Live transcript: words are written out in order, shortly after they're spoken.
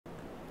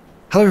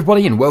Hello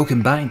everybody and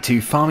welcome back to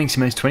Farming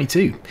Simulator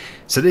 22.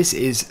 So this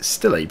is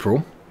still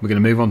April. We're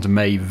going to move on to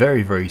May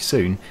very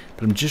soon,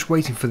 but I'm just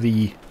waiting for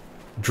the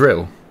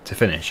drill to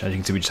finish. As you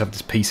can see, we just have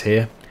this piece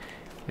here.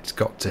 It's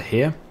got to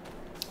here.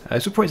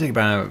 This will probably take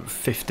about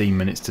 15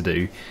 minutes to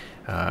do.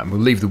 We'll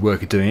leave the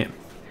worker doing it.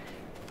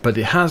 But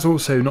it has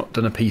also not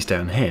done a piece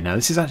down here. Now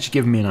this has actually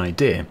given me an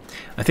idea.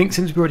 I think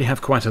since we already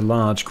have quite a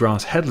large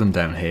grass headland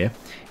down here,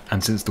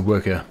 and since the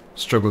worker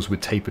struggles with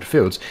tapered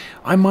fields,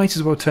 I might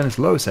as well turn this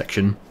lower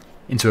section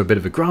into a bit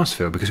of a grass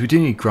field, because we do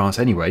need grass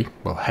anyway,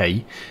 well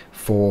hay,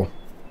 for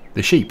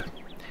the sheep.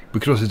 We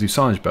could also do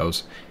silage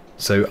bells.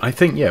 So I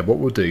think, yeah, what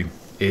we'll do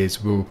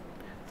is we'll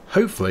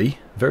hopefully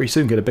very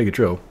soon get a bigger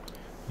drill.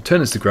 We'll turn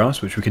this to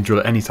grass, which we can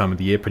drill at any time of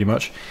the year pretty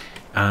much,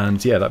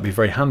 and yeah, that'd be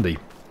very handy.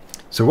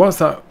 So whilst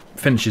that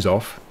finishes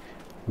off,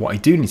 what I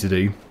do need to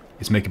do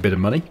is make a bit of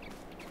money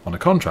on a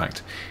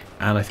contract.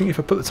 And I think if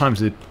I put the time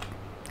to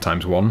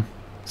times 1,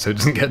 so it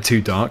doesn't get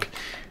too dark,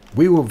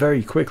 we will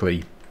very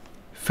quickly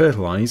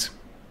fertilise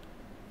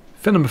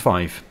field number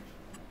 5.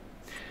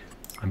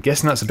 I'm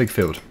guessing that's a big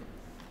field,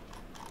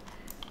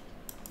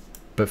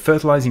 but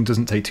fertilising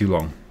doesn't take too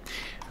long.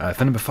 Field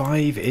number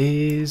 5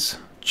 is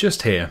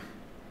just here,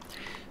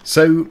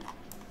 so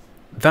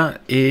that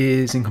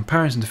is in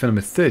comparison to field number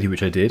 30,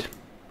 which I did,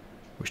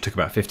 which took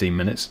about 15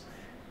 minutes.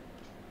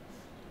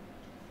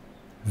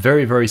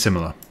 Very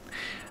similar.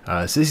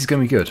 So this is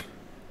going to be good.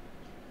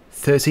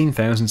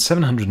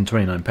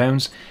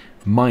 £13,729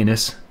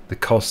 minus the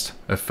cost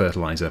of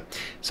fertiliser.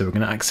 So we're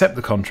going to accept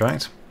the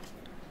contract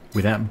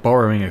without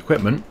borrowing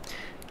equipment,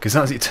 because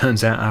as it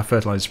turns out our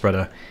fertiliser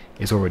spreader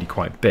is already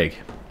quite big.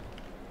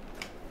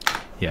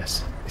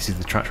 Yes, this is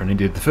the tractor I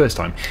needed the first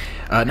time.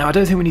 Now I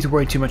don't think we need to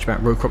worry too much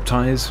about row crop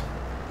tyres.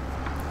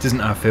 It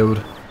isn't our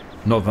field,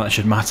 not that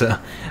should matter,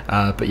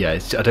 but yeah, I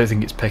don't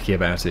think it's picky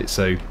about it,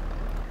 so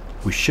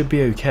we should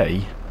be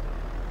okay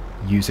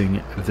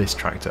using this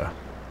tractor.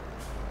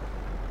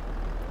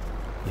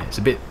 Yeah, it's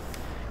a bit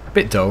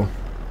dull,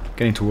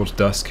 getting towards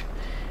dusk.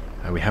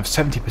 We have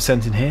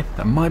 70% in here,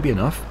 that might be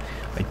enough.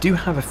 I do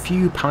have a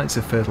few pallets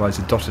of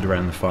fertiliser dotted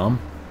around the farm.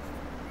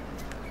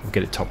 We'll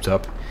get it topped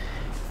up.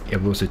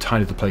 It will also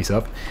tidy the place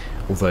up,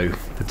 although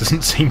there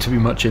doesn't seem to be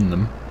much in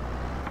them.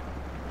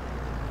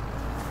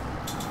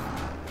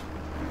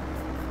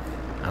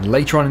 And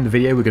later on in the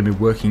video we're going to be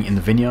working in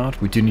the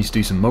vineyard. We do need to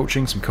do some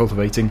mulching, some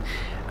cultivating,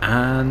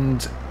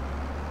 and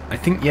I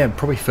think, yeah,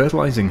 probably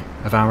fertilising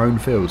of our own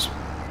fields.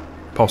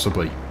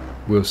 Possibly.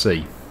 We'll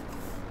see.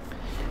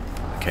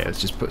 Okay, let's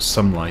just put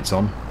some lights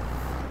on.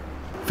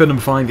 Field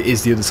number 5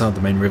 is the other side of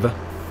the main river.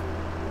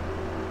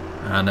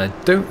 And I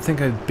don't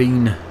think I've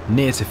been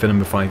near to field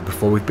number 5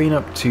 before. We've been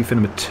up to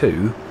field number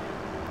 2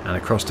 and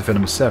across to field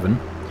number 7.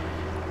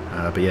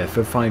 But yeah,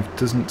 field 5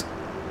 doesn't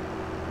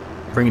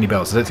ring any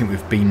bells. I don't think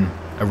we've been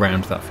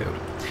around that field.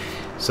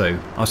 So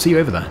I'll see you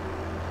over there.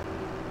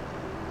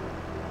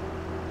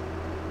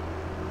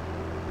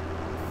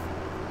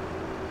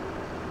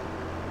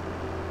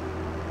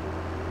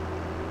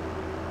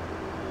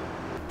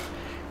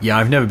 Yeah,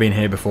 I've never been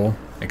here before,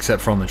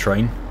 except for on the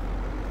train.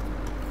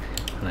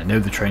 And I know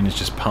the train has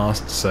just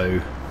passed, so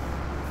I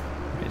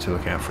need to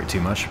look out for it too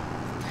much.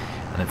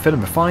 And then field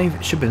number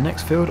 5 should be the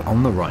next field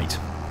on the right.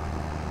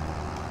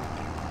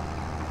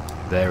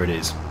 There it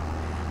is.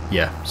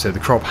 Yeah, so the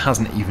crop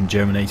hasn't even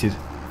germinated.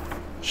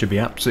 Should be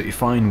absolutely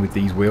fine with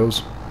these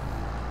wheels.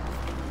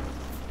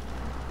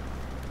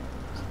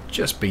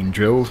 Just been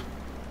drilled,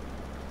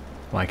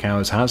 like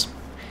ours has.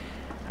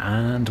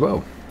 And,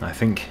 well, I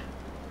think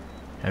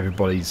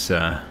everybody's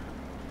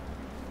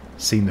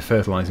seen the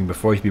fertilising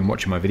before. He's been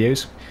watching my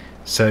videos,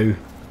 so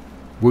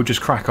we'll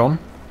just crack on,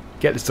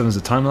 get this done as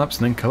a time lapse,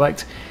 and then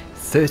collect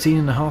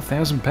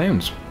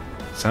 £13,500.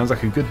 Sounds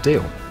like a good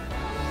deal.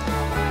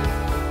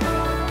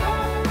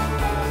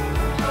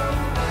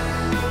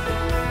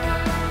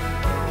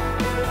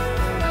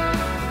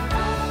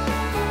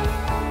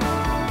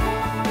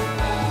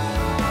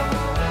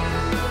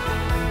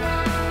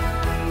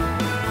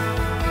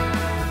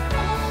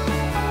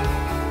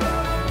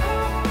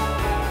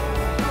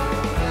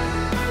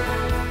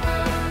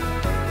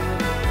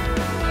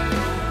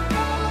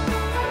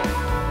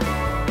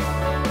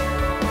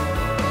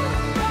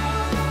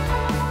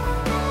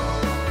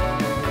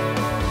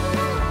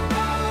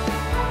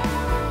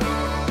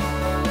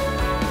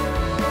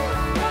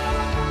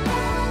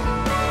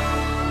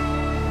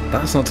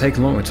 That's not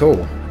taken long at all,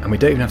 and we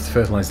don't even have to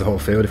fertilise the whole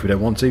field if we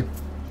don't want to.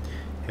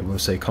 It will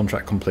say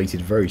contract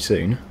completed very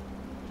soon.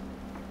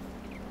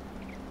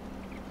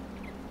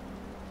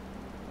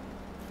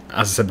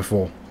 As I said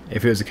before,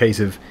 if it was a case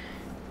of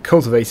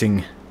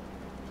cultivating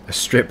a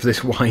strip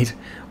this wide,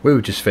 we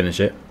would just finish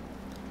it.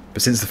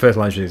 But since the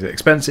fertiliser is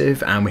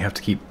expensive and we have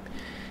to keep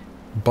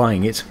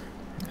buying it,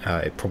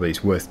 it probably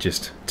is worth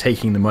just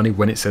taking the money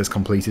when it says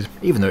completed,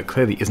 even though it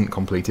clearly isn't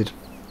completed.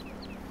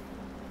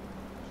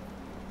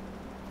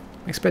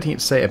 Expecting it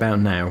to say about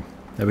now.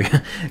 There we go.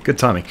 Good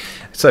timing.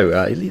 So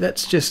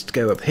let's just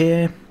go up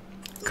here,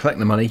 collect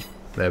the money.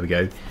 There we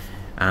go.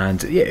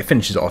 And yeah, it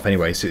finishes it off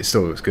anyway, so it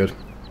still looks good.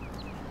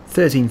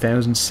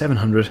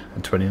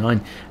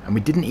 13,729, and we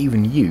didn't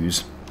even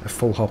use a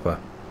full hopper.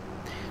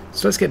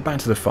 So let's get back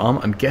to the farm.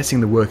 I'm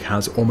guessing the work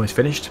has almost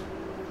finished.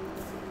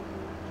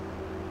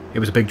 It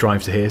was a big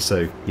drive to here,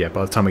 so yeah,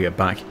 by the time we get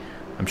back,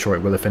 I'm sure it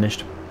will have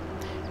finished.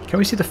 Can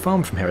we see the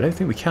farm from here? I don't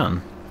think we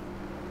can.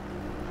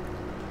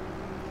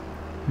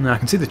 No, I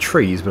can see the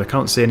trees, but I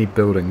can't see any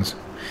buildings.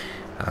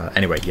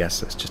 Anyway,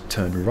 yes, let's just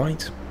turn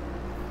right.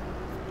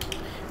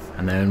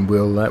 And then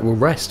we'll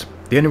rest.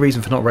 The only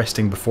reason for not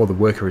resting before the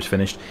worker is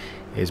finished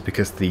is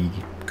because the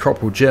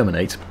crop will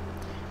germinate,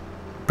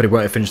 but it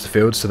won't have finished the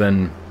field, so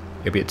then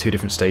it'll be at 2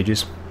 different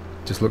stages.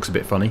 Just looks a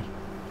bit funny.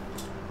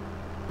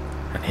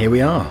 And here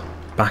we are,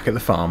 back at the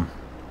farm.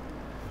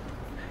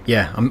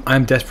 Yeah,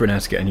 I'm desperate now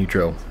to get a new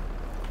drill,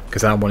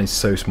 because that one is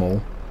so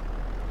small.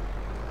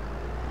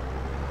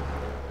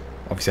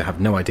 Obviously I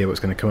have no idea what's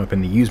going to come up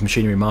in the used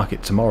machinery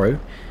market tomorrow,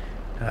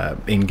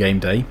 in game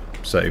day,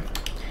 so it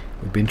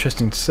would be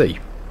interesting to see.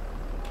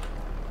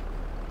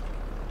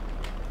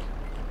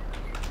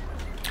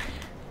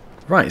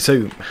 Right,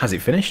 so has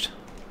it finished?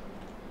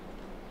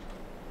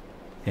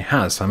 It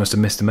has. I must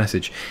have missed a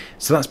message.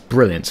 So that's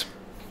brilliant.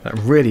 That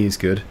really is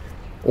good.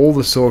 All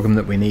the sorghum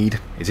that we need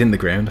is in the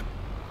ground.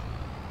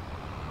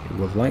 It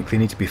will likely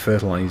need to be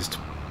fertilised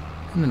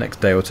in the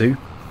next day or two.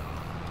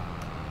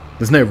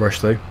 There's no rush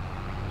though.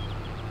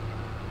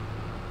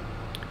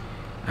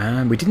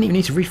 And we didn't even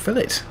need to refill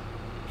it.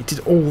 It did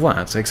all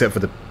that, except for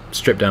the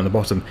strip down the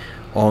bottom,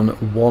 on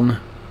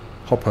 1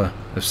 hopper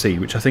of seed,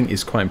 which I think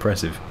is quite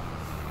impressive.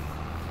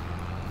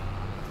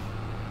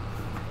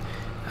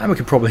 And we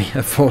could probably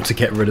afford to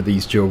get rid of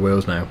these dual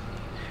wheels now.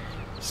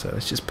 So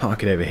let's just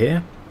park it over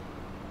here.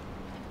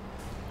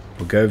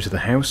 We'll go over to the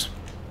house.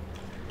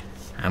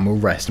 And we'll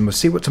rest. And we'll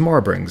see what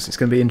tomorrow brings. It's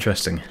going to be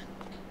interesting.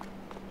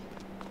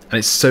 And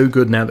it's so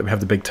good now that we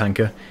have the big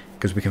tanker,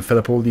 because we can fill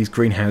up all these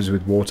greenhouses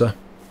with water.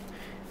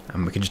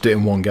 And we can just do it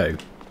in one go.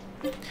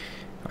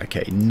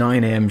 Okay,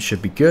 9 AM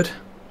should be good.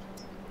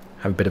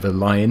 Have a bit of a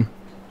lie-in.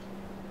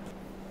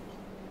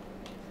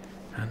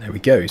 And there we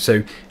go.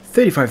 So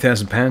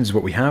 £35,000 is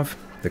what we have.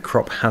 The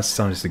crop has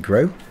started to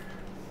grow.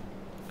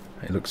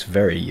 It looks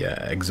very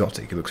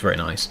exotic. It looks very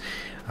nice.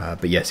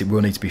 But yes, it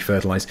will need to be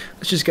fertilised.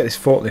 Let's just get this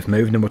forklift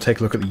moved and then we'll take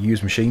a look at the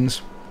used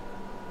machines.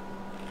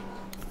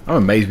 I'm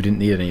amazed we didn't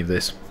need any of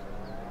this.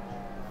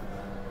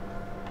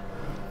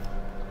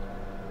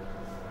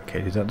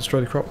 Okay, did that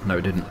destroy the crop? No,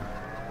 it didn't.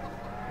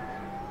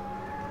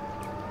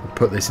 We'll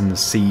put this in the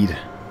seed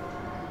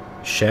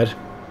shed.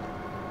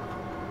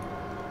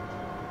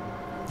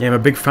 Yeah, I'm a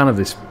big fan of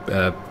this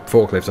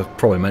forklift. I've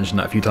probably mentioned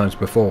that a few times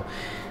before.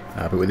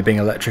 But with it being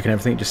electric and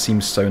everything, it just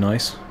seems so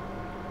nice.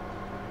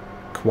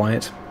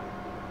 Quiet.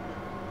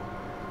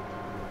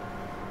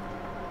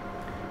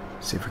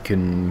 See if we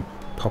can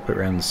pop it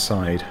around the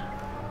side.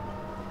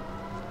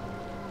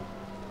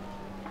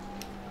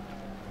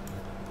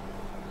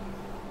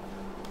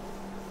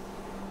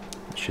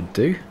 It should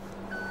do.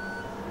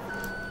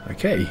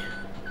 Okay.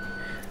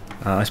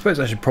 I suppose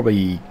I should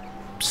probably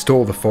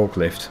store the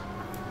forklift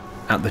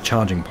at the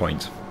charging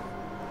point,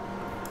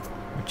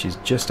 which is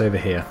just over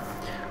here.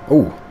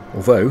 Oh,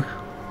 although,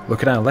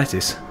 look at our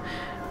lettuce.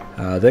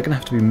 They're going to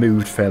have to be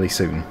moved fairly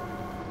soon.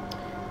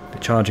 The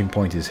charging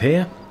point is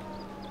here,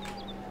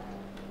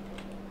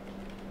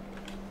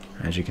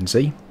 as you can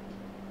see.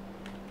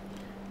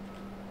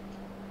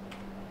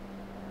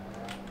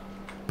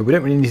 But we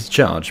don't really need to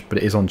charge, but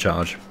it is on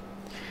charge.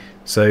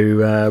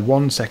 So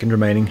 1 second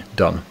remaining,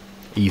 done.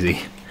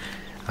 Easy.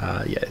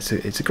 Yeah,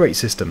 it's a great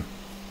system.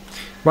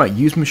 Right,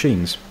 used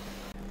machines.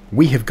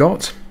 We have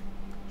got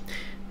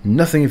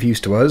nothing of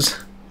use to us.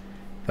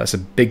 That's a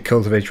big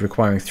cultivator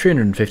requiring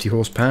 350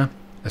 horsepower,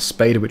 a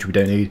spader which we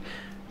don't need.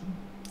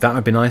 That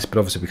would be nice, but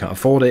obviously we can't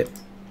afford it.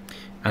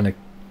 And a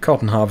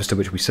cotton harvester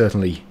which we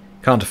certainly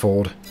can't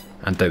afford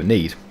and don't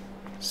need,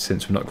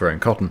 since we're not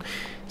growing cotton.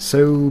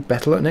 So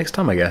better luck next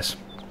time, I guess.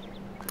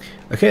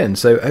 Okay, and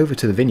so over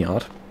to the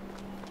vineyard.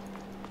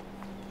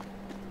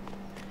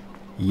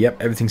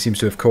 Yep, everything seems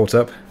to have caught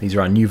up. These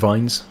are our new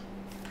vines.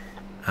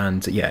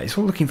 And yeah, it's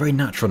all looking very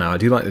natural now. I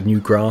do like the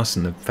new grass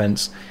and the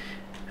fence.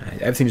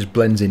 Everything just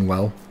blends in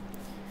well.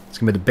 It's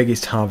going to be the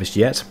biggest harvest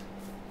yet.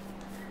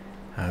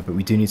 But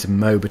we do need to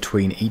mow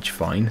between each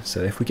vine.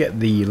 So if we get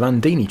the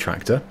Landini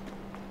tractor,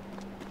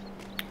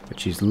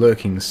 which is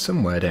lurking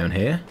somewhere down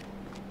here.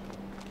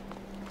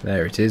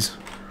 There it is.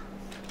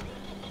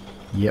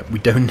 Yep, we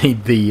don't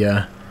need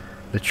the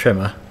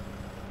trimmer.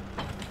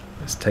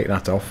 Let's take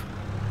that off.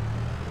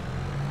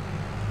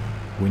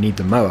 We need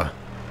the mower.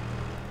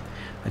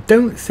 I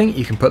don't think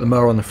you can put the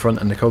mower on the front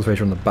and the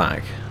cultivator on the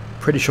back.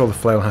 Pretty sure the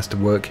flail has to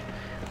work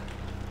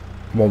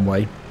one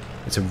way.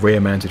 It's a rear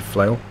mounted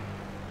flail.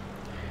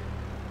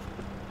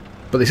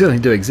 But they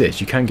certainly do exist.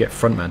 You can get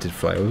front mounted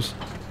flails.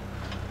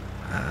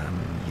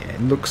 Yeah,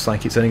 it looks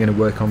like it's only going to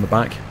work on the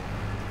back.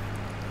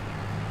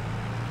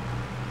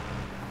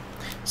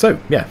 So,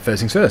 yeah, first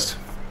things first.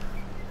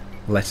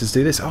 Let us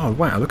do this. Oh,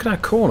 wow, look at our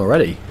corn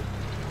already.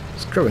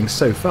 It's growing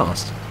so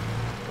fast.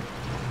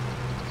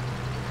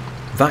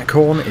 That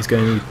corn is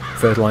going to need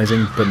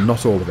fertilising, but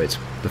not all of it.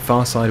 The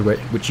far side,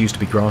 which used to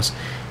be grass,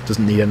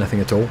 doesn't need anything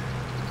at all.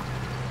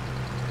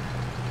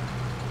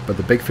 But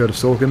the big field of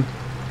sorghum,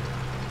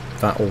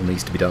 that all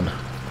needs to be done.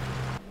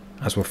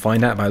 As we'll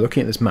find out by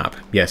looking at this map,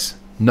 yes,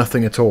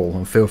 nothing at all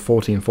on field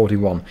 40 and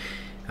 41.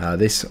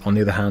 This, on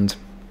the other hand,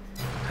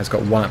 has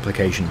got one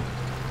application.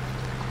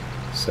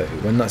 So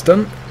when that's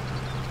done,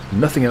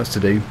 nothing else to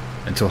do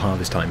until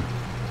harvest time.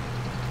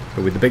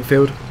 But with the big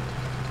field,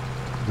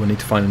 we'll need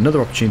to find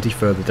another opportunity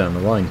further down the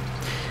line.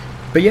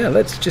 But yeah,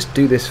 let's just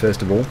do this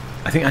first of all.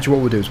 I think actually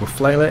what we'll do is we'll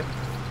flail it,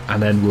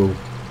 and then we'll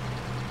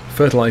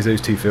fertilise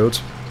those 2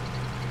 fields.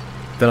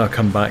 Then I'll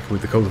come back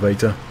with the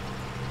cultivator,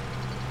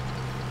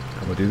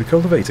 and we'll do the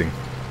cultivating.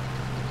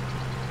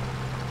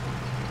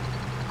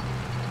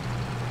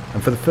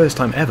 And for the first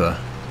time ever,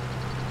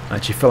 I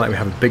actually feel like we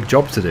have a big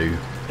job to do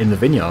in the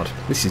vineyard.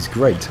 This is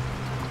great.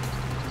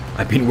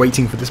 I've been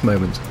waiting for this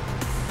moment.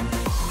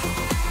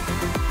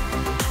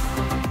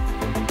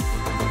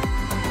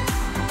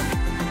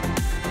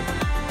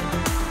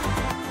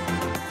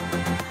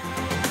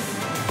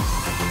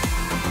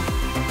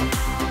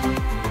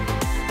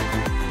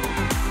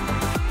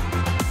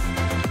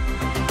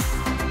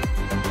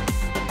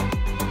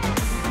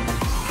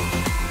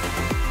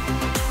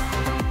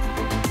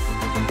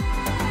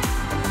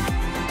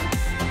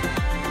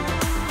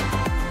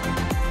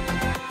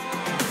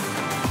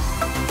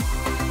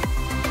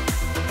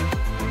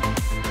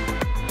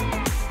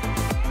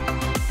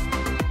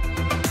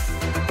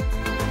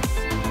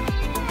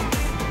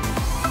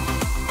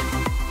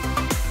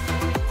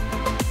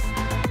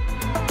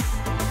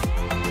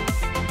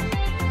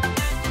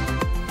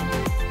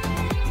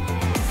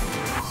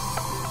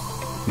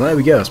 Well, there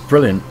we go, that's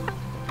brilliant.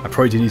 I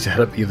probably do need to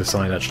head up the other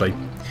side actually.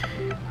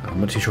 I'm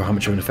not too sure how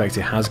much of an effect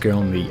it has going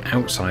on the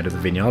outside of the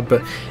vineyard,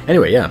 but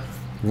anyway, yeah,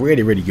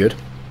 really, really good.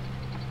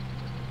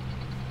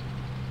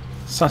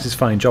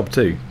 Satisfying job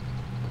too.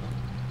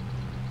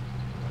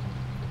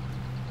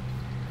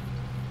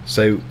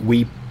 So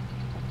we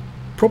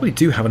probably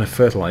do have enough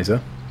fertiliser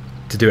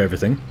to do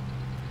everything.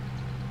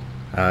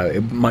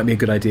 It might be a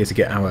good idea to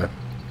get our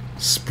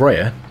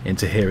sprayer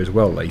into here as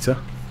well later.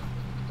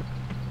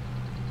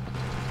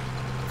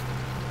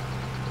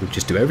 We'll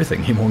just do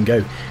everything in one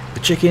go. The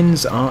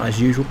chickens are,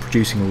 as usual,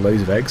 producing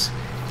loads of eggs.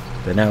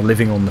 They're now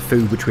living on the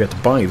food which we had to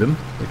buy them,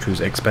 which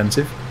was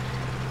expensive.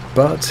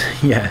 But,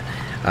 yeah,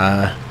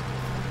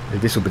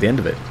 this will be the end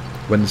of it.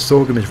 When the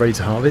sorghum is ready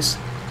to harvest,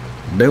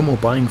 no more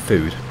buying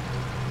food.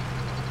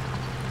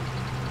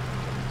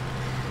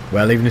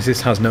 Well, even if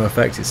this has no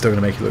effect, it's still going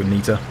to make it look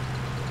neater.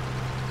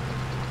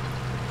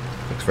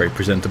 Looks very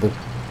presentable.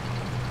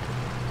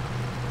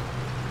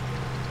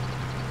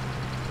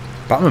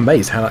 But I'm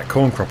amazed how that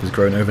corn crop has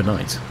grown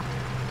overnight.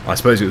 I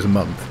suppose it was a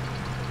month.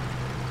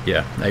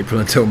 Yeah, April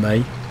until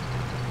May.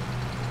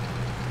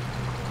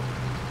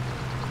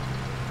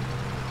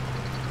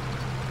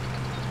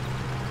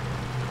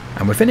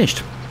 And we're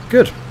finished.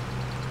 Good.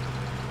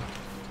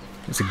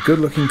 It's a good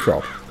looking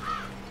crop.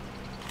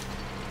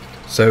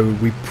 So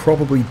we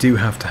probably do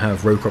have to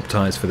have row crop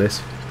tyres for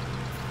this.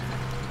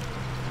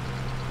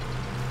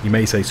 You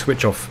may say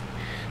switch off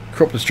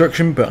crop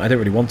destruction, but I don't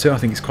really want to. I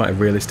think it's quite a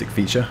realistic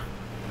feature.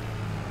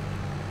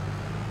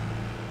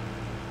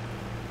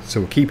 So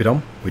we'll keep it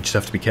on, we just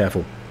have to be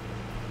careful.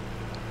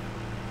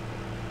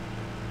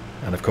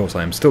 And of course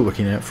I am still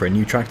looking out for a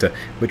new tractor,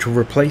 which will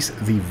replace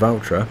the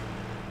Valtra.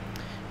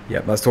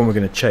 Yep, that's the one we're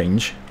going to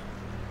change.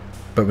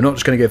 But we're not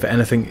just going to go for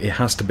anything, it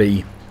has to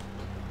be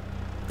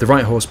the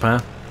right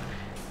horsepower,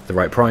 the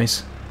right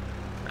price,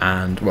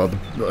 and, well,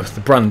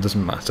 the brand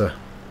doesn't matter.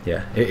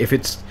 Yeah, if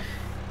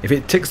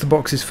it ticks the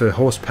boxes for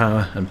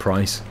horsepower and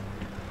price,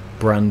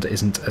 brand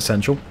isn't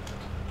essential.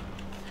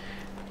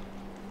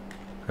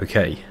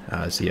 Okay,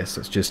 so yes,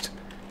 let's just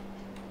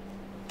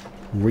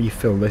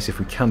refill this if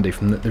we can do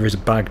from that. There is a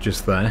bag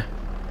just there.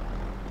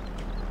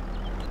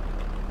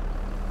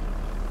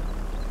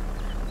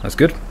 That's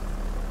good.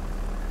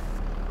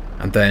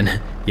 And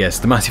then, yes,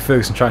 the Massey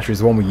Ferguson tractor is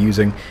the one we're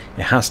using.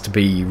 It has to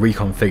be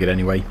reconfigured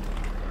anyway.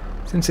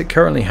 Since it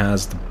currently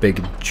has the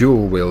big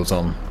dual wheels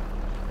on,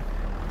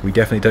 we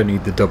definitely don't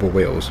need the double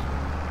wheels.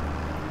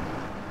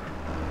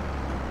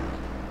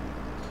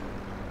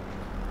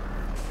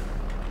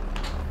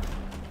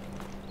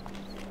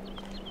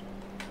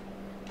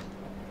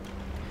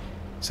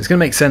 So it's going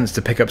to make sense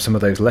to pick up some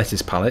of those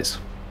lettuce pallets.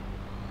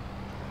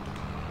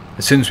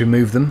 As soon as we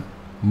move them,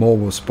 more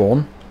will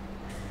spawn.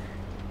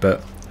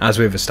 But as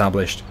we've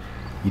established,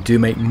 you do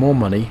make more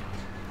money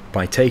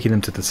by taking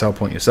them to the sell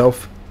point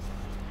yourself.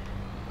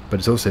 But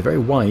it's also very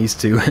wise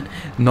to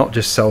not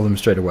just sell them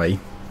straight away.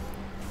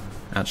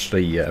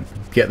 Actually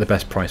get the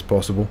best price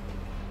possible.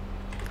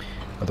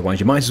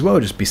 Otherwise you might as well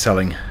just be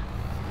selling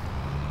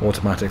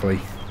automatically.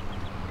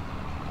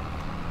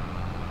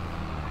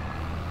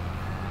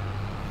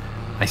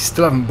 I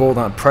still haven't bought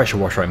that pressure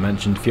washer I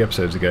mentioned a few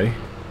episodes ago.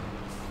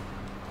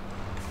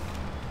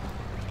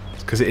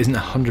 It's because it isn't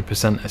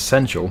 100%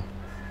 essential.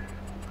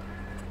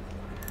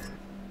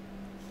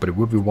 But it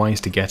would be wise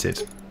to get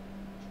it.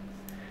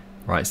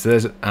 Right, so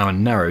there's our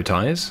narrow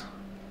tyres.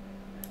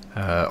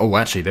 Oh,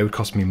 actually, they would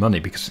cost me money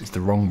because it's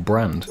the wrong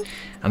brand.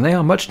 And they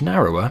are much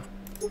narrower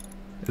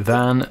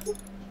than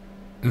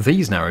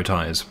these narrow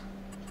tyres,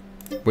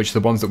 which are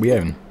the ones that we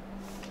own.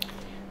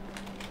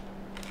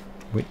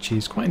 Which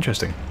is quite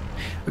interesting.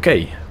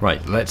 Okay,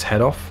 right, let's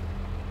head off.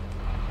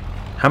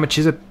 How much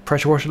is a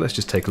pressure washer? Let's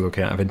just take a look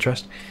out of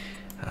interest.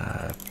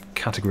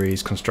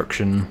 Categories,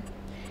 construction,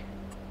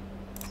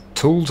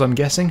 tools, I'm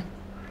guessing?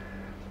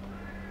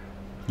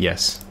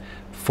 Yes,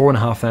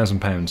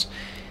 £4,500.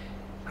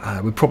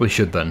 We probably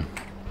should then.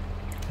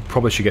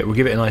 We'll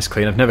give it a nice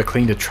clean. I've never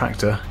cleaned a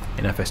tractor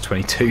in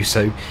FS22,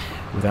 so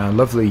with our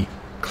lovely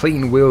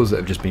clean wheels that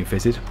have just been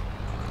fitted,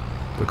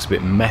 looks a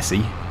bit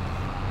messy,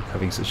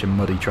 having such a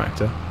muddy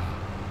tractor.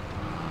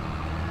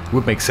 It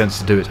would make sense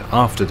to do it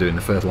after doing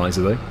the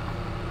fertiliser though.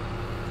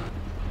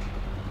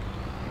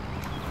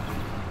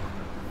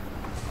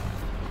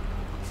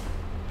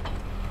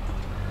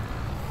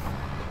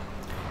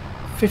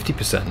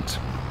 %.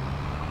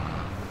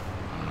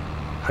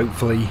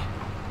 Hopefully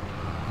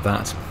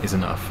that is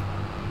enough.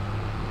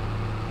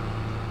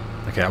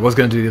 Okay, I was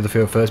going to do the other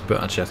field first,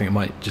 but actually I think I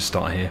might just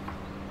start here.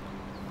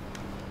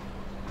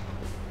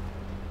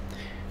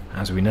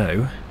 As we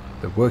know,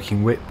 the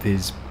working width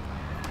is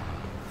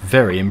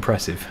very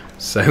impressive,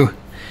 so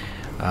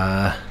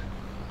I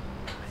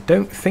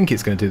don't think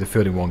it's going to do the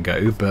field in one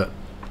go, but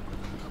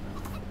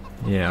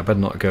yeah, I better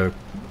not go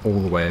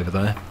all the way over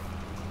there.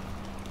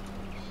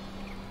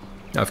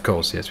 Of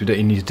course, yes, we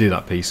don't need to do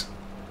that piece.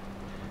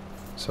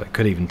 So I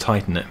could even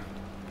tighten it.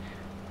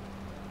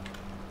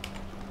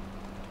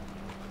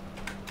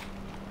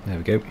 There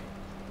we go.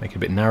 Make it a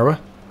bit narrower.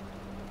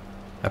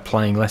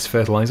 Applying less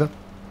fertiliser.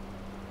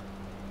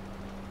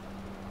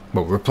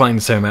 Well, we're applying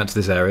the same amount to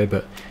this area,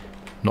 but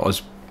not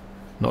as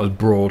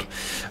broad.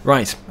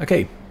 Right,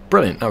 okay,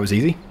 brilliant, that was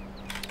easy.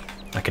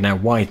 I can now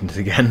widen it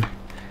again.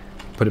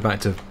 Put it back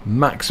to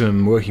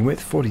maximum working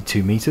width,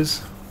 42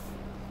 metres.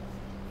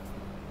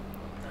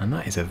 And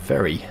that is a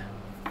very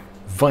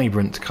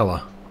vibrant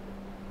colour.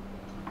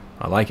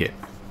 I like it.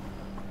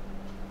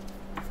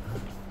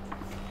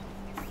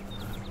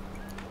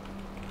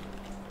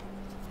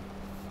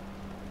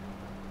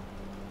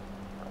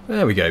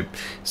 There we go.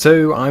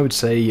 So I would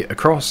say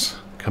across,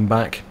 come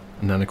back,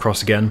 and then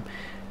across again,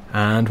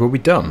 and we'll be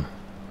done.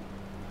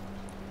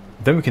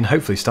 Then we can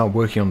hopefully start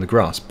working on the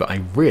grass, but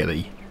I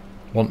really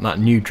want that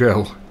new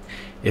drill.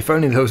 If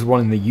only there was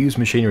one in the used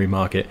machinery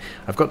market.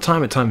 I've got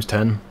time at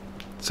 ×10,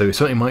 so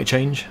something might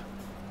change,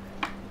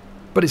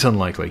 but it's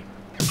unlikely.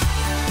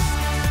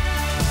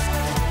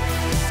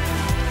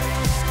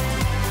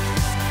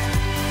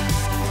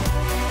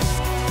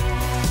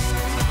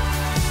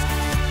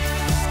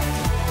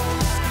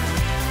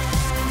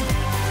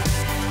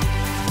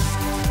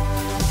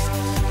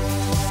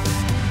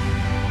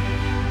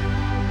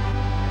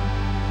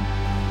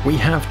 We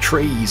have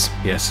trees.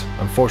 Yes,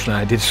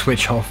 unfortunately I did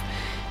switch off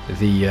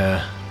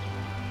the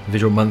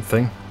visual month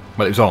thing.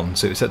 Well, it was on,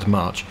 so it was set to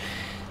March.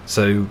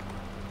 So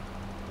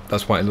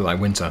that's why it looked like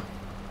winter.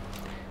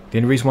 The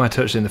only reason why I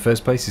touched it in the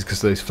first place is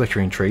because of those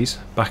flickering trees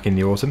back in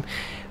the autumn.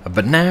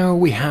 But now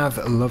we have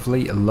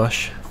lovely,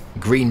 lush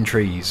green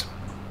trees.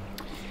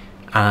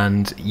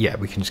 And yeah,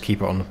 we can just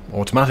keep it on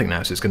automatic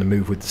now, so it's going to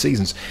move with the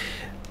seasons.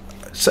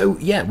 So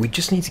yeah, we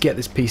just need to get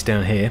this piece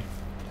down here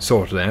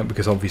sorted out,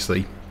 because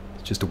obviously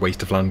it's just a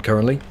waste of land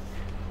currently.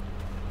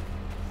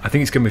 I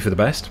think it's going to be for the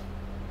best.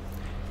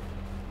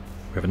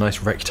 We have a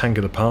nice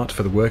rectangular part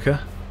for the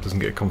worker, doesn't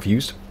get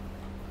confused.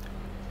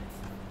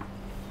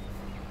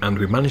 And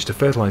we managed to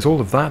fertilise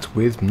all of that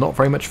with not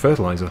very much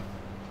fertiliser.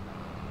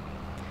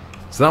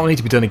 So that will need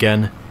to be done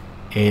again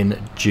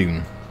in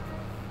June.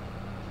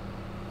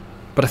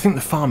 But I think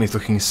the farm is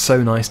looking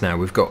so nice now.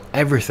 We've got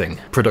everything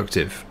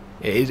productive.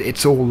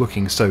 It's all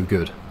looking so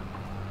good.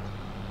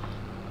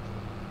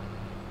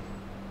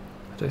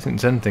 I don't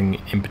think there's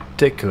anything in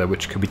particular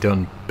which could be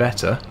done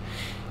better.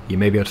 You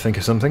may be able to think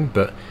of something,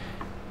 but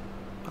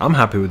I'm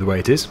happy with the way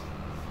it is.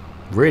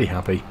 Really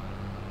happy.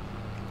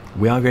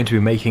 We are going to be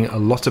making a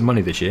lot of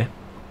money this year.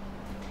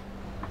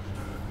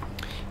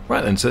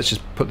 Right then, so let's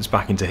just put this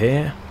back into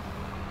here.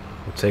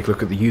 We'll take a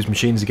look at the used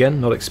machines again,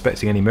 not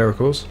expecting any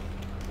miracles.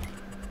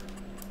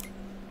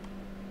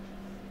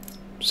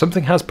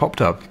 Something has popped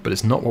up, but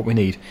it's not what we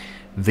need.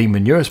 The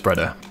manure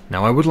spreader.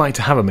 Now I would like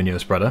to have a manure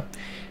spreader,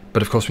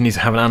 but of course we need to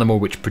have an animal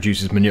which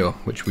produces manure,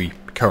 which we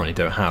currently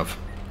don't have.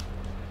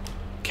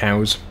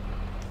 Cows,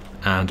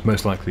 and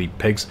most likely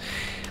pigs.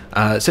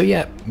 So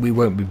yeah, we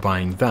won't be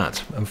buying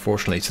that,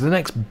 unfortunately. So the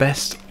next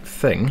best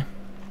thing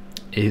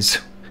is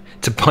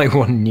to buy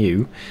one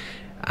new,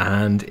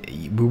 and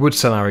we would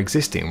sell our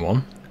existing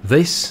one.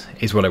 This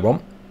is what I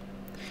want.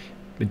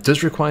 It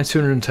does require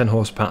 210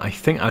 horsepower. I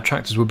think our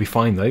tractors will be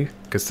fine though,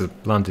 because the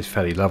land is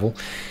fairly level.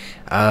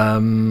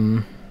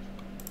 But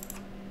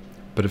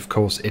of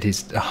course it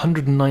is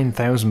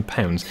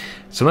 £109,000.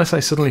 So unless I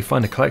suddenly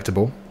find a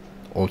collectible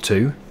or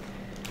two,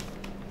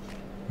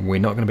 we're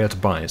not going to be able to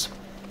buy it.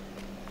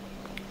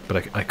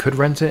 But I could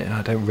rent it,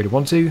 I don't really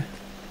want to.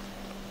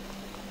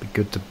 Be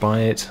good to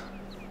buy it.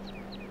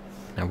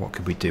 Now what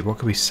could we do? What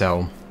could we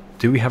sell?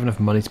 do we have enough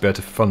money to be able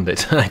to fund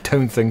it? I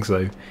don't think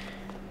so.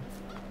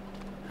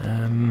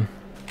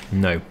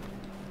 No.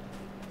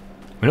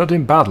 We're not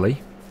doing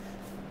badly,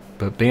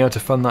 but being able to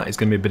fund that is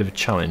going to be a bit of a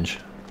challenge.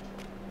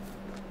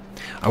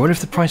 I wonder if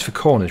the price for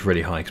corn is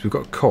really high, because we've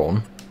got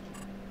corn.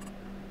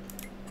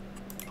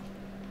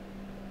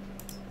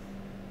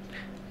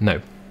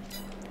 No.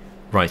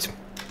 Right.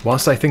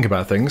 Whilst I think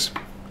about things,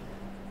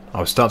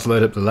 I'll start to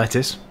load up the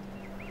lettuce.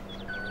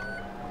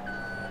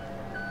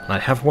 I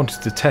have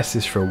wanted to test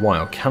this for a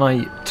while. Can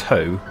I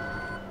tow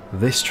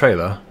this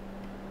trailer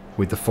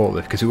with the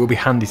forklift? Because it will be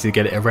handy to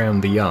get it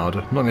around the yard.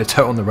 I'm not going to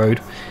tow it on the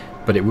road,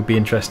 but it would be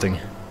interesting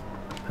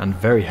and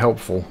very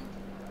helpful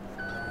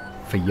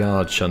for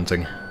yard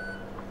shunting.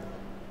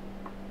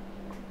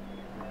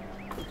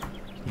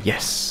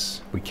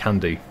 Yes, we can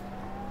do.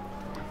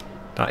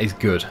 That is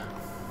good.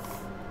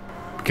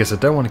 Because I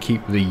don't want to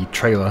keep the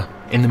trailer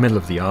in the middle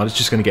of the yard. It's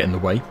just going to get in the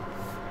way.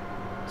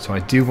 So I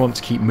do want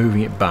to keep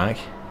moving it back.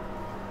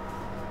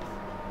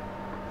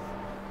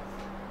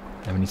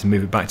 And we need to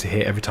move it back to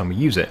here every time we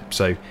use it.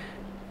 So,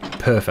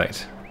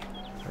 perfect.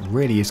 It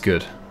really is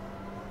good.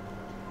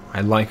 I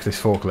like this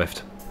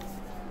forklift.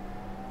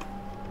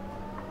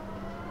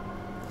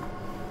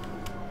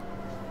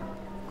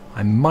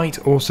 I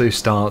might also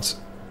start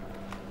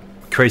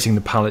creating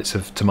the pallets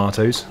of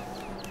tomatoes.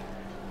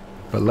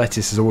 But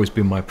lettuce has always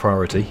been my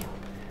priority.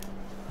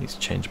 Need to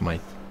change my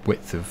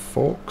width of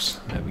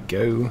forks. There we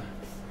go.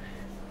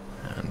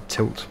 And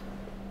tilt.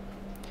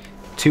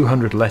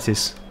 200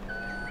 lettuce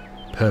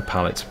per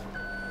pallet.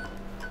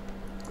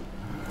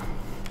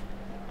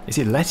 Is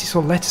it lettuce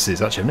or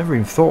lettuces? Actually, I've never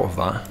even thought of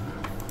that.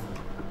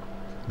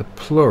 The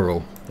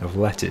plural of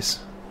lettuce.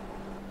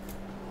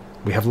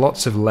 We have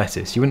lots of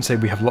lettuce. You wouldn't say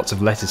we have lots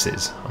of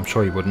lettuces. I'm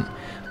sure you wouldn't.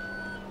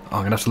 Oh,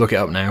 I'm going to have to look it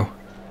up now.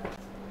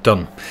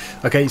 Done.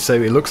 Okay, so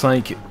it looks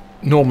like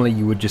normally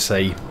you would just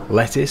say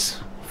lettuce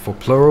for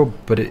plural,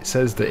 but it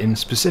says that in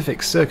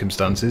specific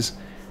circumstances,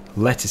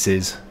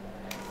 lettuces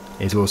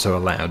is also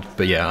allowed.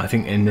 But yeah, I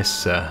think in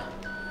this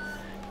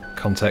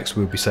context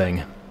we'll be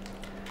saying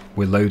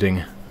we're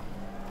loading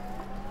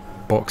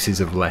boxes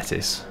of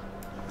lettuce,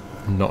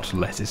 not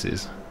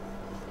lettuces.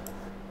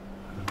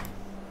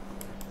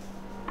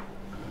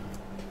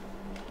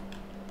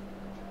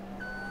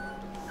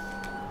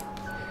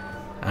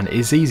 And it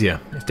is easier.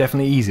 It's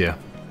definitely easier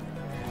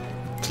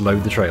to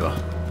load the trailer.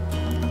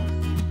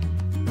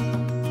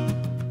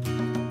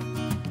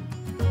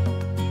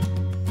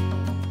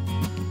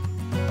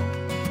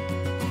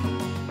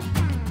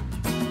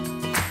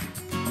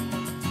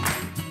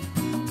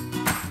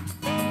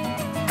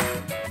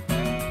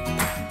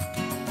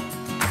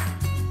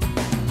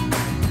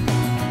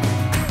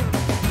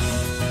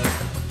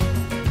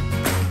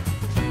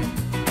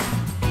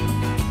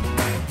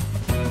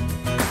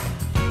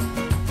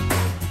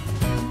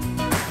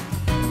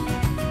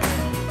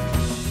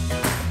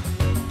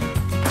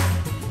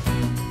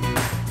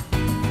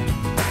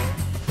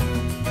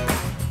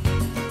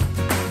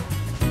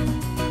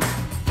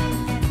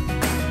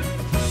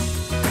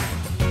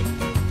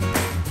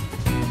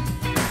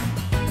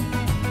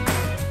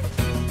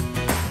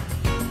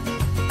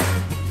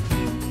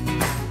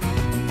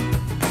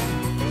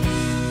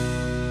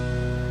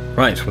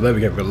 Right, well there we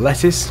go, we've got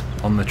lettuce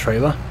on the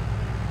trailer.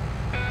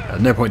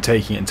 No point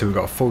taking it until we've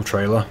got a full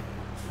trailer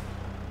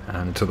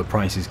and until the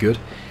price is good.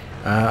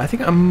 I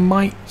think I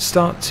might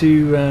start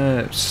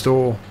to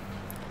store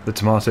the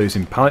tomatoes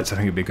in pallets. I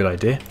think it'd be a good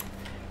idea.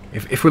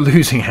 If we're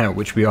losing out,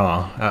 which we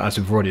are, as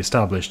we've already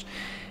established,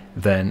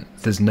 then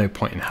there's no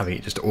point in having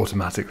it just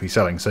automatically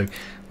selling. So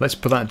let's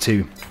put that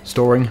to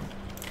storing.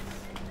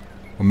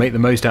 We'll make the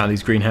most out of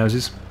these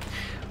greenhouses.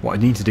 What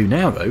I need to do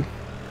now though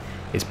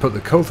is put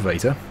the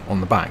cultivator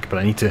on the back, but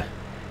I need to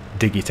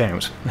dig it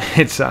out.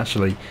 It's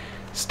actually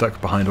stuck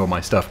behind all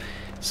my stuff.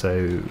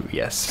 So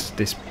yes,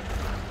 this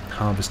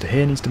harvester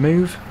here needs to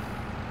move.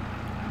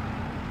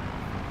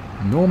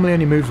 Normally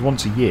only moves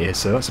once a year,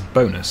 so that's a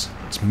bonus.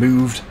 It's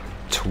moved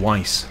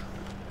twice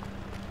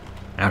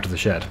out of the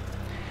shed.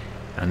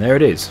 And there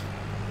it is.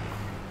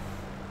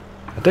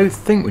 I don't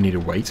think we need a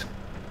weight.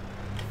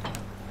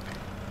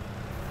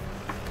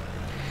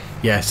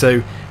 Yeah,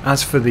 so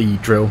as for the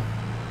drill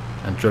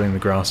and drilling the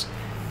grass,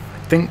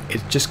 I think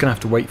it's just going to have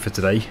to wait for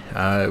today.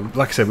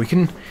 Like I said, we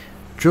can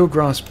drill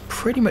grass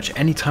pretty much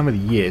any time of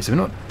the year, so we're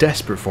not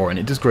desperate for it, and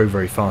it does grow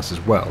very fast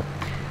as well.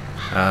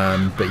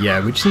 But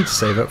yeah, we just need to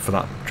save up for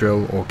that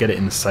drill or get it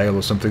in the sale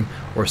or something,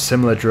 or a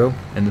similar drill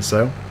in the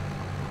sale.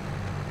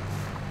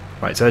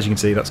 Right, so as you can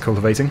see, that's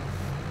cultivating.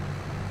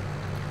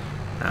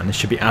 And this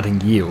should be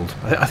adding yield.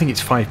 I think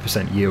it's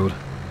 5% yield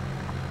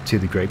to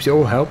the grapes. It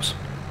all helps.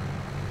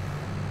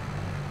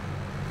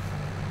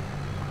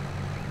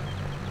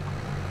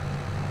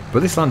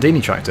 But this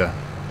Landini tractor,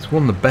 it's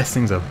one of the best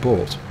things I've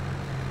bought.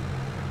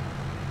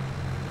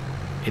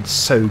 It's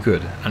so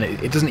good, and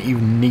it doesn't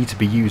even need to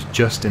be used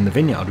just in the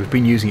vineyard. We've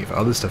been using it for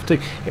other stuff too.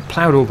 It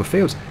ploughed all the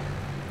fields.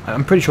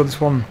 I'm pretty sure this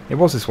one, it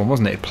was this one,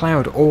 wasn't it? It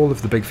ploughed all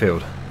of the big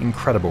field.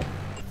 Incredible.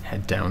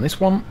 Head down this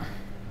one.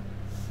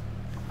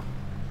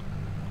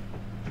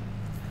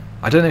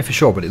 I don't know for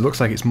sure, but it looks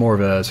like it's more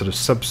of a sort of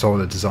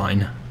subsoiler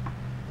design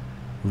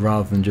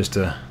rather than just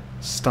a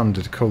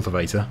standard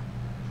cultivator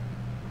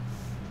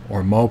or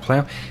a mole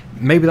plough.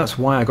 Maybe that's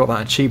why I got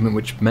that achievement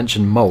which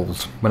mentioned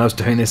moles. When I was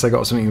doing this, I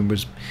got something that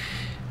was,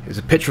 it was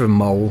a picture of a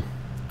mole,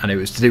 and it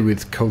was to do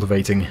with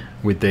cultivating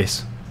with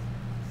this.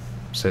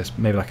 So it's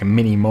maybe like a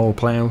mini mole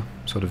plough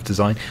sort of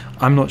design.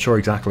 I'm not sure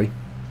exactly,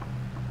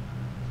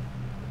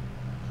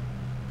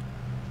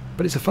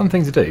 but it's a fun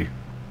thing to do.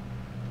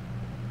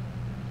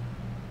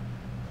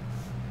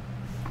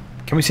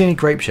 Can we see any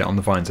grapes yet on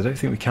the vines? I don't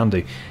think we can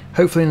do.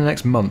 Hopefully in the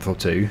next month or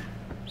two,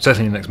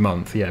 certainly in the next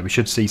month, yeah, we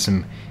should see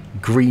some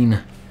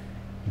green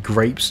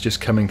grapes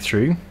just coming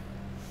through.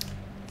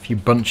 A few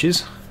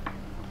bunches.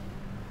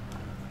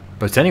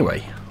 But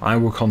anyway, I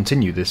will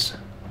continue this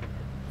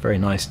very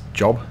nice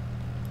job.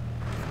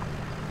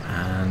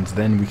 And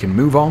then we can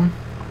move on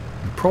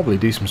and probably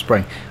do some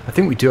spraying. I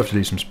think we do have to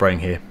do some spraying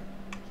here.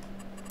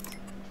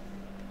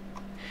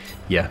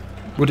 Yeah,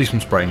 we'll do some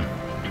spraying.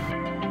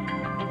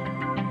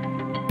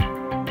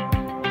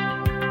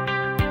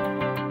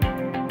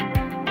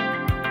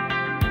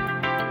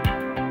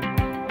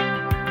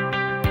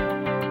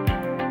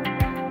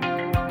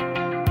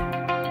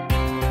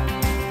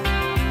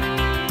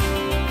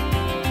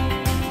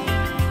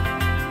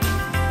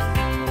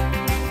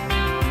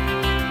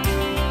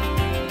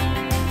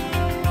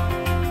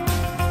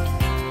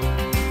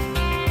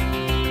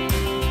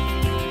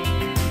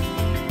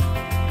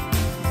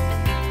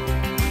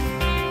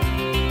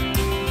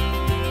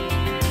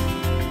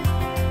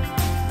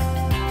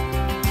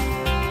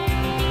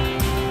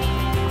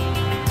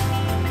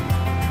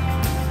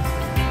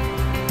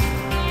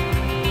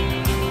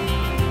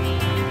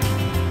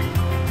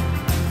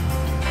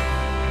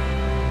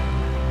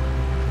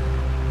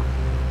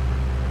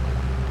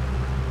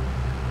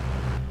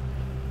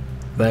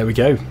 There we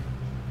go.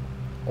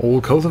 All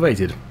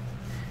cultivated.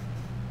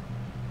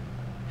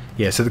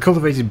 Yeah, so the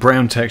cultivated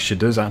brown texture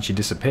does actually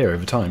disappear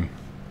over time,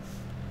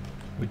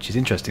 which is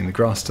interesting. The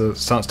grass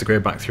starts to grow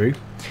back through,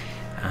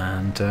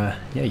 and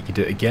yeah, you can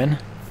do it again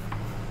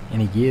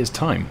in a year's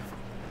time.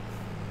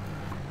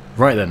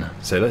 Right then,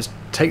 so let's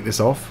take this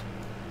off.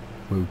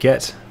 We'll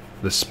get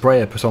the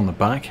sprayer put on the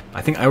back.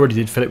 I think I already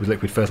did fill it with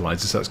liquid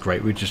fertilizer, so that's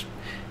great. We're just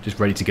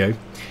ready to go.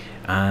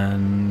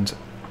 And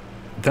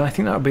then I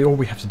think that'll be all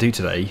we have to do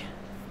today,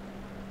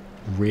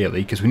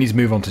 really, because we need to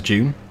move on to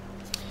June.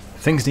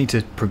 Things need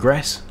to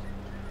progress.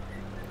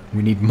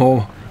 We need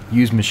more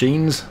used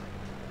machines.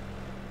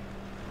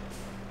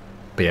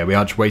 But yeah, we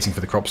are just waiting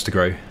for the crops to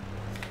grow.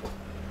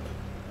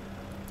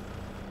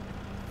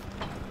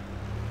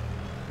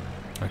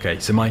 Okay,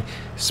 so my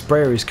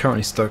sprayer is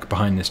currently stuck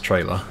behind this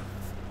trailer,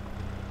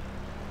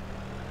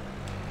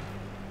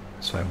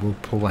 so I will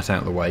pull that out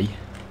of the way.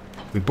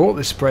 We bought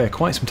this sprayer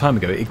quite some time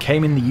ago. It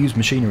came in the used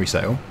machinery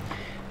sale,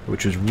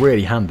 which was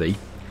really handy.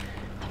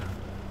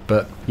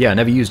 But yeah, I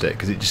never used it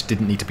because it just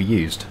didn't need to be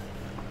used.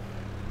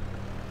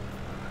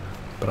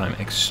 But I'm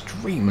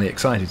extremely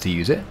excited to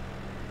use it.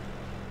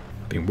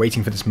 I've been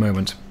waiting for this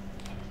moment.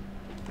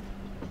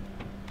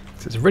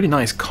 So it's a really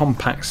nice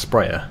compact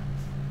sprayer,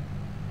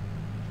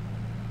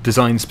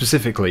 designed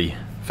specifically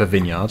for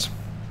vineyards.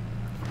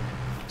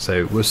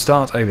 So we'll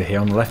start over here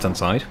on the left hand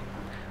side.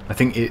 I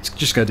think it's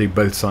just going to do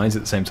both sides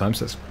at the same time,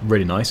 so that's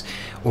really nice.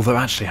 Although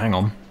actually, hang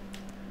on.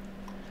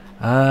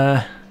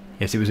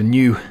 Yes, it was a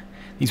new...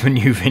 These were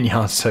new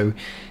vineyards, so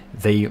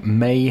they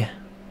may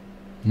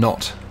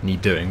not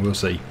need doing. We'll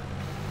see.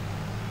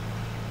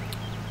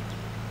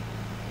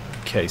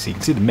 Okay, so you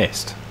can see the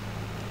mist.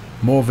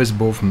 More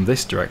visible from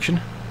this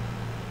direction.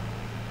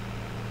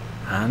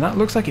 And that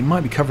looks like it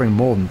might be covering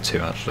more than two,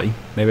 actually.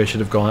 Maybe I should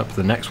have gone up to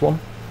the next one.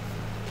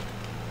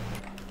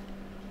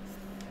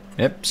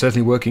 Yep,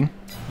 certainly working.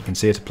 You can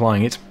see it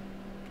applying it.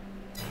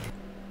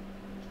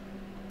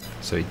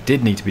 So it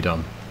did need to be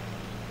done.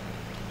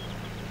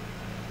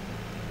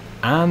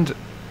 And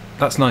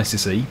that's nice to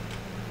see.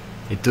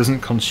 It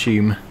doesn't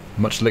consume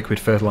much liquid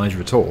fertilizer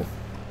at all.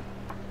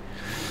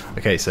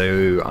 Okay,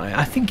 so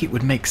I think it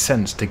would make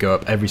sense to go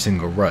up every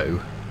single row.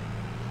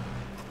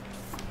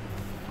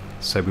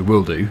 So we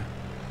will do.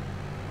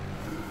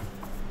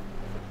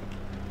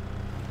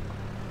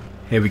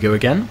 Here we go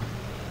again.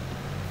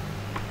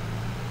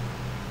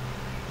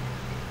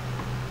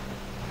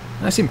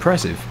 That's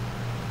impressive.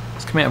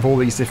 It's coming out of all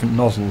these different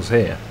nozzles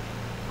here.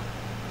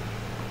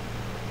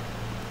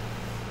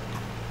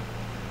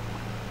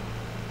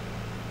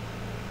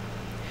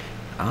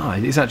 Ah,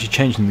 it is actually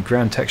changing the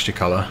ground texture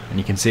colour, and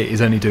you can see it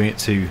is only doing it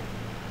to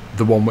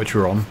the one which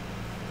we're on.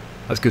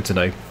 That's good to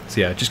know.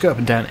 So yeah, just go up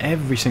and down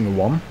every single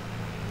one,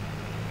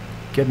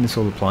 getting this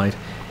all applied.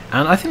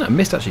 And I think that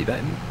mist actually,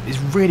 that is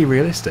really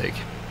realistic.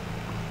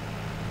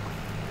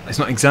 It's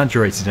not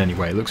exaggerated in any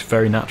way, it looks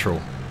very natural.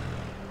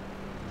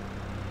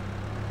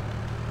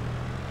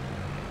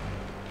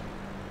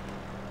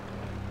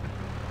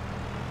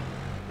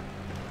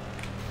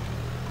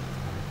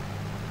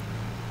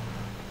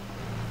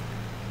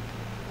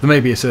 There may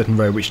be a certain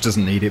row which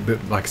doesn't need it,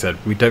 but like I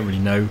said, we don't really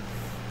know.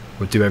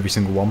 We'll do every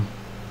single one.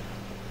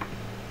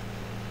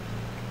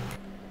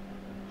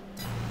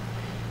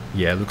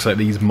 Yeah, looks like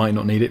these might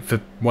not need it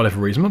for whatever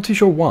reason. I'm not too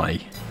sure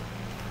why.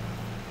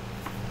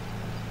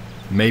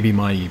 Maybe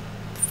my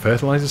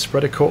fertilizer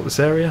spreader caught this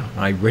area?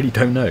 I really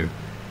don't know.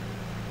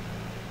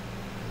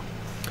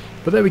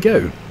 But there we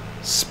go.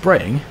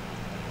 Spraying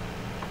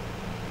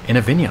in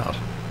a vineyard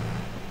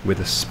with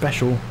a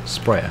special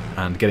sprayer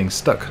and getting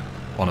stuck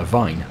on a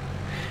vine.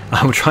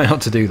 I will try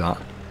not to do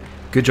that.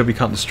 Good job you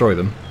can't destroy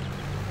them.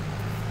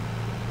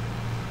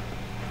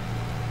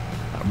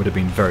 That would have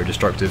been very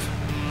destructive.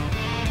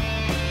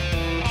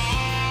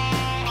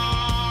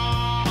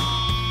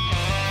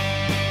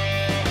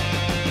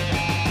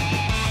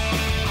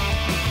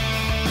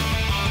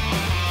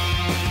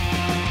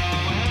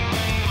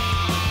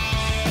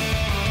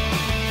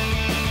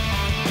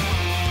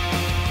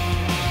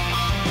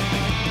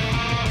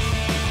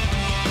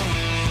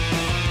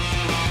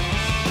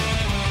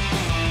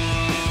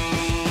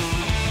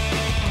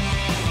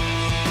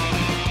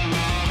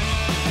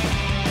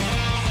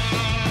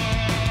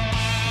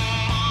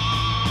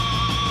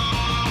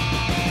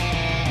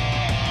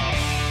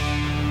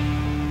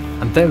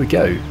 And there we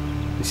go.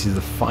 This is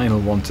the final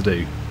one to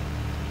do.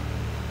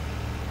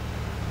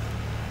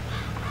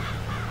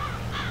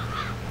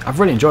 I've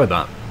really enjoyed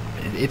that.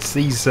 It's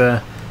these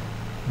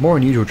more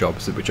unusual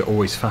jobs which are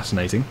always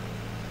fascinating.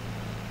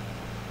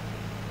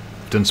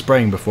 I've done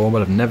spraying before,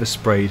 but I've never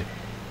sprayed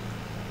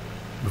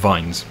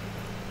vines.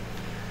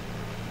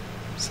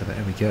 So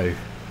there we go.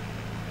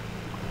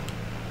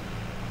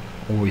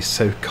 Always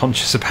so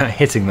conscious about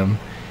hitting them.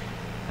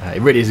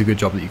 It really is a good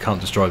job that you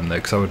can't destroy them though,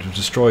 because I would have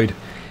destroyed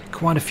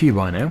quite a few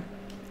by now.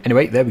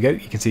 Anyway, there we go. You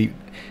can see,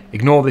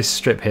 ignore this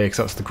strip here because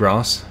that's the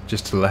grass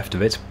just to the left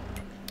of it.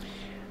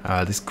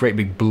 This great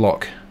big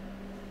block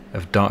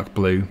of dark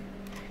blue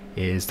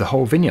is the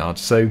whole vineyard,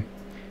 so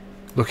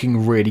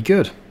looking really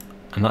good.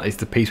 And that is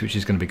the piece which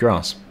is going to be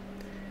grass.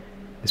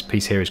 This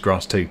piece here is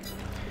grass too.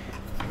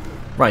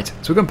 Right,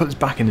 so we're going to put this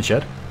back in the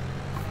shed.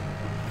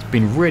 It's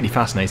been really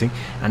fascinating,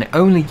 and it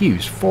only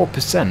used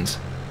 4%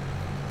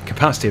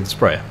 capacity of the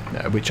sprayer,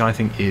 which I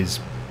think is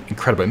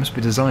incredible. It must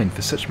be designed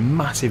for such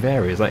massive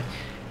areas, like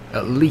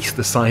at least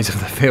the size of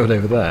the field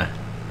over there.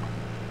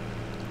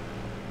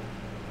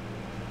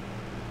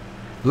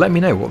 Let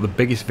me know what the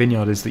biggest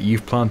vineyard is that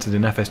you've planted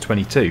in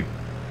FS22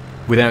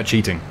 without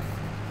cheating.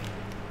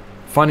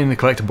 Finding the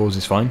collectibles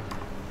is fine,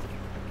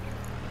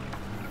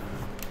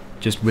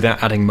 just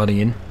without adding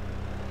money in.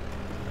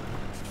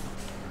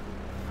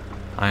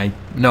 I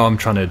know I'm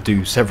trying to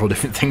do several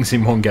different things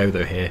in one go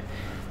though here.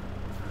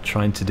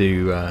 Trying to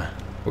do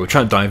we're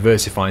trying to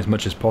diversify as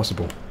much as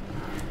possible.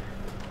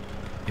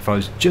 If I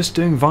was just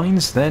doing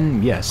vines,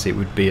 then yes, it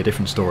would be a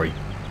different story.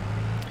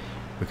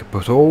 We could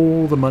put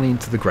all the money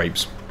into the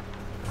grapes.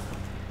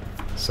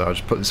 So I'll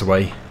just put this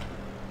away,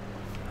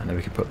 and then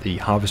we could put the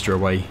harvester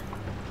away.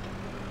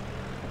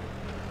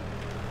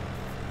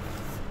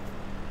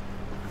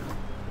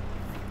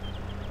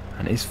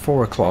 And it's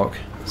 4 o'clock,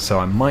 so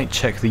I might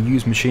check the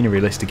used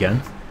machinery list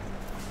again.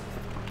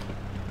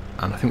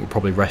 And I think we'll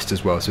probably rest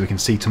as well, so we can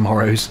see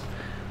tomorrow's.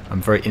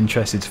 I'm very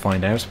interested to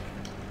find out.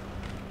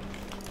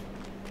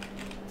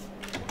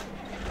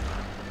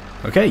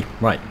 Okay,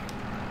 right.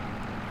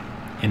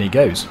 In it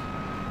goes.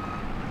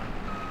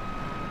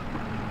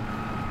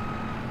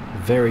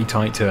 Very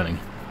tight turning.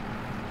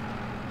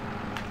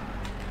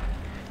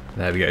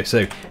 There we go.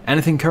 So,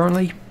 anything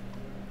currently?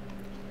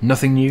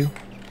 Nothing new?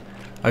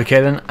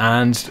 Okay then,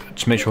 and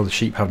just make sure the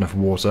sheep have enough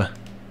water.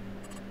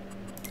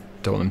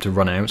 Don't want them to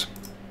run out.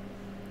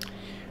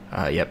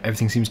 Yep,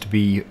 everything seems to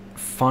be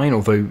fine,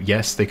 although,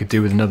 yes, they could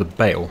do with another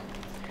bale.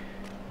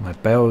 My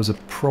bales are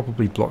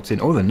probably blocked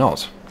in. Oh, they're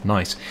not.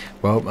 Nice.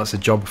 Well, that's a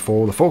job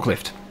for the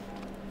forklift.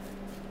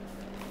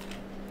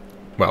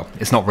 Well,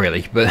 it's not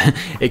really, but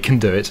it can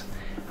do it.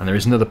 And there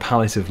is another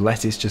pallet of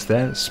lettuce just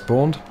there that's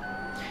spawned.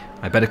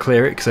 I better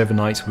clear it, because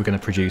overnight we're going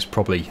to produce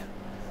probably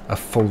a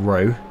full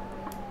row.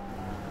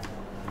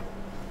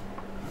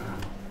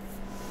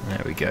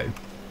 There we go.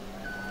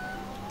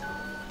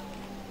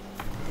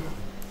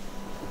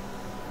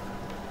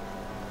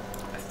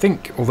 I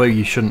think, although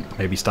you shouldn't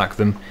maybe stack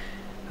them,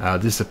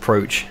 this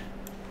approach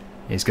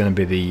is going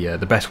to be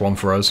the best one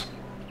for us.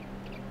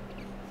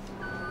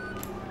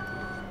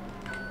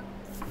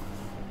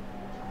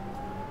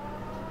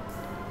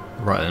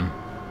 Right then,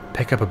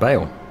 pick up a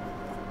bale.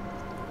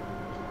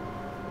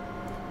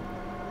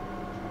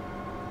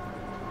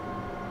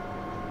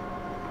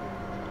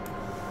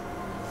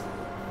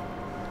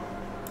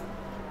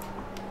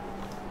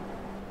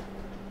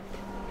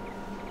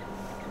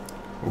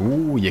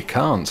 Ooh, you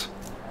can't.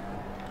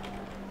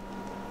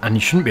 And you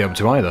shouldn't be able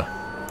to either,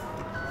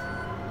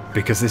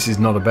 because this is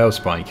not a bale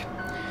spike.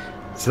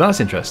 So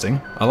that's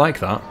interesting. I like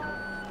that.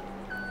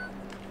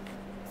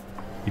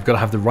 You've got to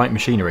have the right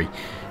machinery.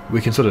 We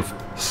can sort of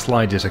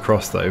slide it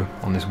across though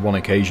on this one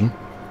occasion.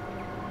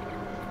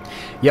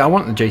 Yeah, I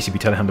want the JCB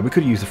telehandler. We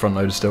could use the front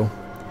loader still,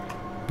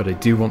 but I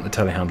do want the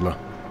telehandler.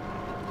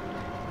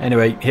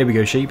 Anyway, here we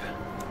go, sheep.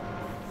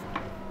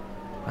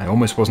 I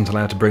almost wasn't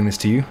allowed to bring this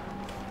to you.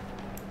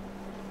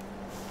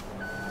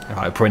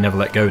 I'll probably never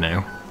let go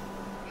now.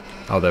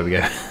 Oh, there we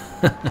go.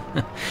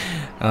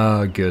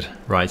 Oh, good.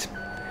 Right.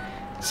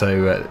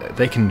 So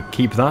they can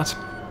keep that.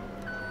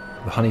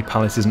 The honey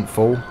palace isn't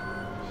full.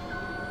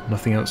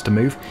 Nothing else to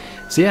move.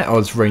 So yeah, oh,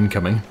 there's rain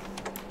coming.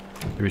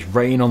 There is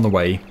rain on the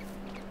way.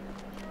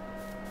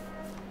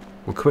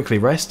 We'll quickly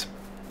rest.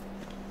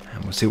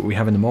 And we'll see what we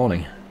have in the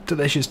morning.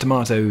 Delicious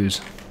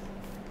tomatoes.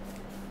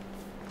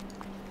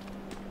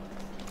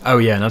 Oh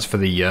yeah, and as for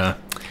the...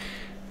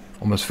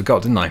 almost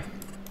forgot, didn't I?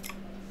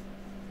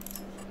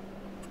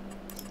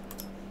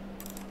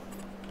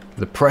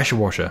 The pressure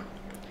washer.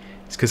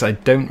 It's because I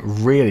don't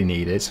really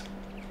need it.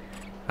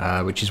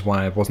 Which is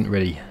why I wasn't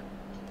really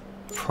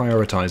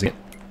prioritising it.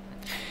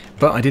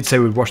 But I did say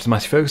we'd wash the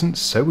Massey Fergusons,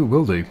 so we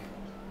will do.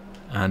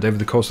 And over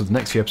the course of the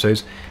next few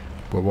episodes,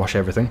 we'll wash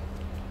everything.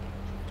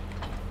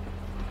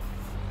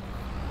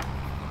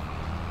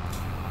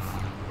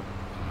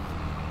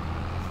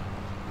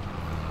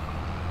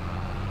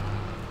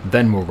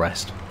 Then we'll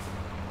rest.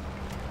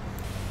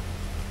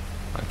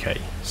 Okay,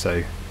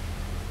 so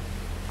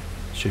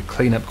should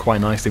clean up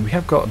quite nicely. We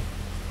have got a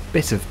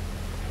bit of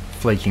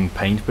flaking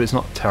paint, but it's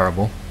not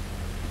terrible.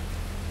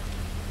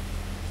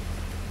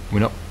 We're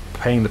not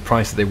paying the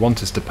price that they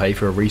want us to pay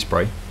for a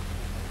respray.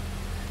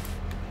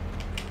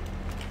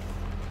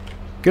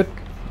 Good.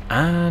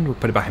 And we'll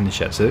put it back in the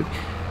shed. So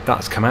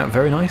that's come out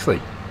very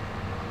nicely.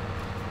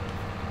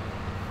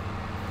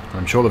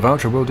 I'm sure the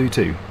voucher will do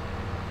too.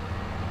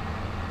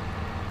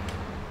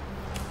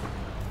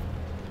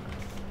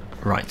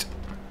 Right.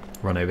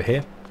 Run over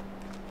here.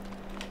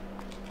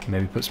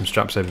 Maybe put some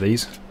straps over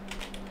these.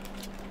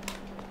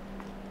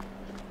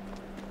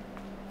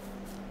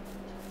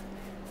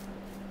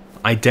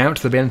 I doubt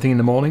there'll be anything in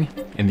the morning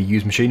in the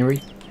used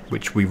machinery,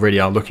 which we really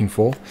are looking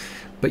for,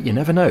 but you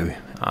never know.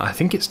 I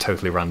think it's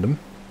totally random.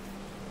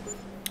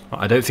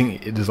 I don't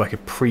think there's like a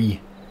I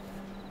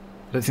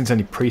don't think there's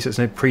any presets,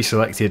 no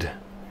pre-selected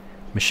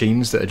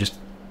machines that are just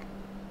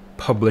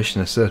published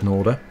in a certain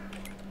order.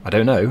 I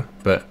don't know,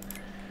 but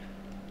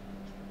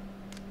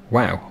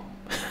wow.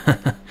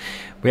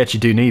 We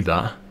actually do need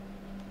that.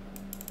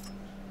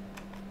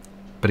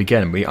 But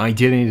again, we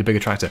ideally need a bigger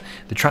tractor.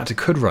 The tractor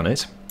could run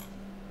it,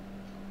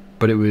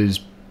 but it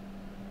was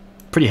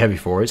pretty heavy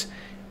for it.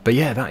 But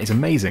yeah, that is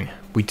amazing.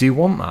 We do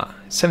want that.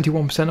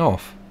 71%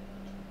 off.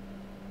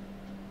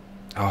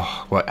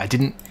 Oh, well,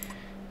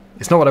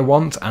 it's not what I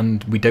want,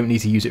 and we don't need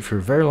to use it for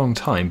a very long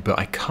time, but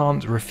I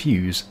can't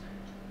refuse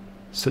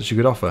such a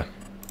good offer.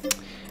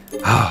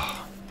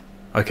 Ah,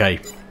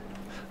 okay.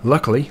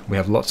 Luckily, we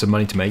have lots of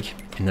money to make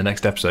in the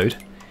next episode.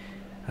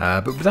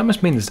 But that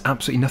must mean there's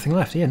absolutely nothing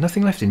left. Yeah,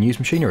 nothing left in used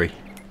machinery.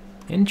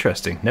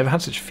 Interesting. Never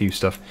had such a few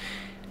stuff.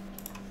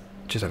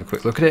 Just have a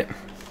quick look at it.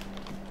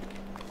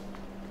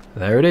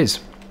 There it is.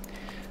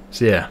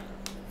 So yeah,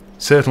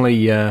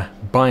 certainly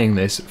buying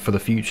this for the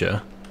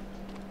future,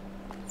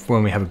 for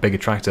when we have a bigger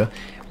tractor.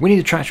 We need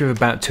a tractor of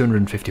about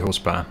 250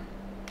 horsepower.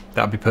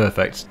 That would be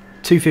perfect.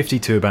 250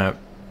 to about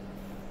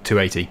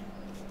 280.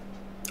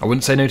 I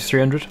wouldn't say no to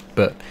 300,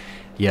 but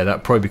yeah,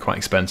 that'd probably be quite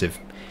expensive.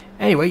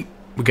 Anyway,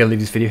 we're going to leave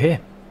this video here.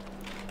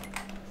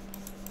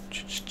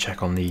 Just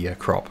check on the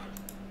crop.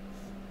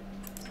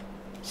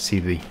 See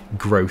the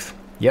growth.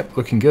 Yep,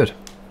 looking good.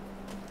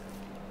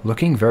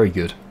 Looking very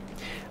good.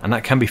 And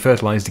that can be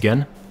fertilised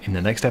again in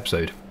the next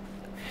episode.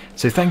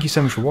 So thank you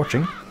so much for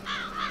watching.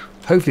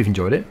 Hopefully you've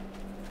enjoyed it.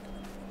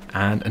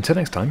 And until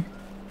next time,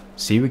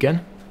 see you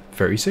again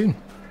very soon.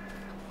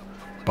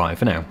 Bye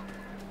for now.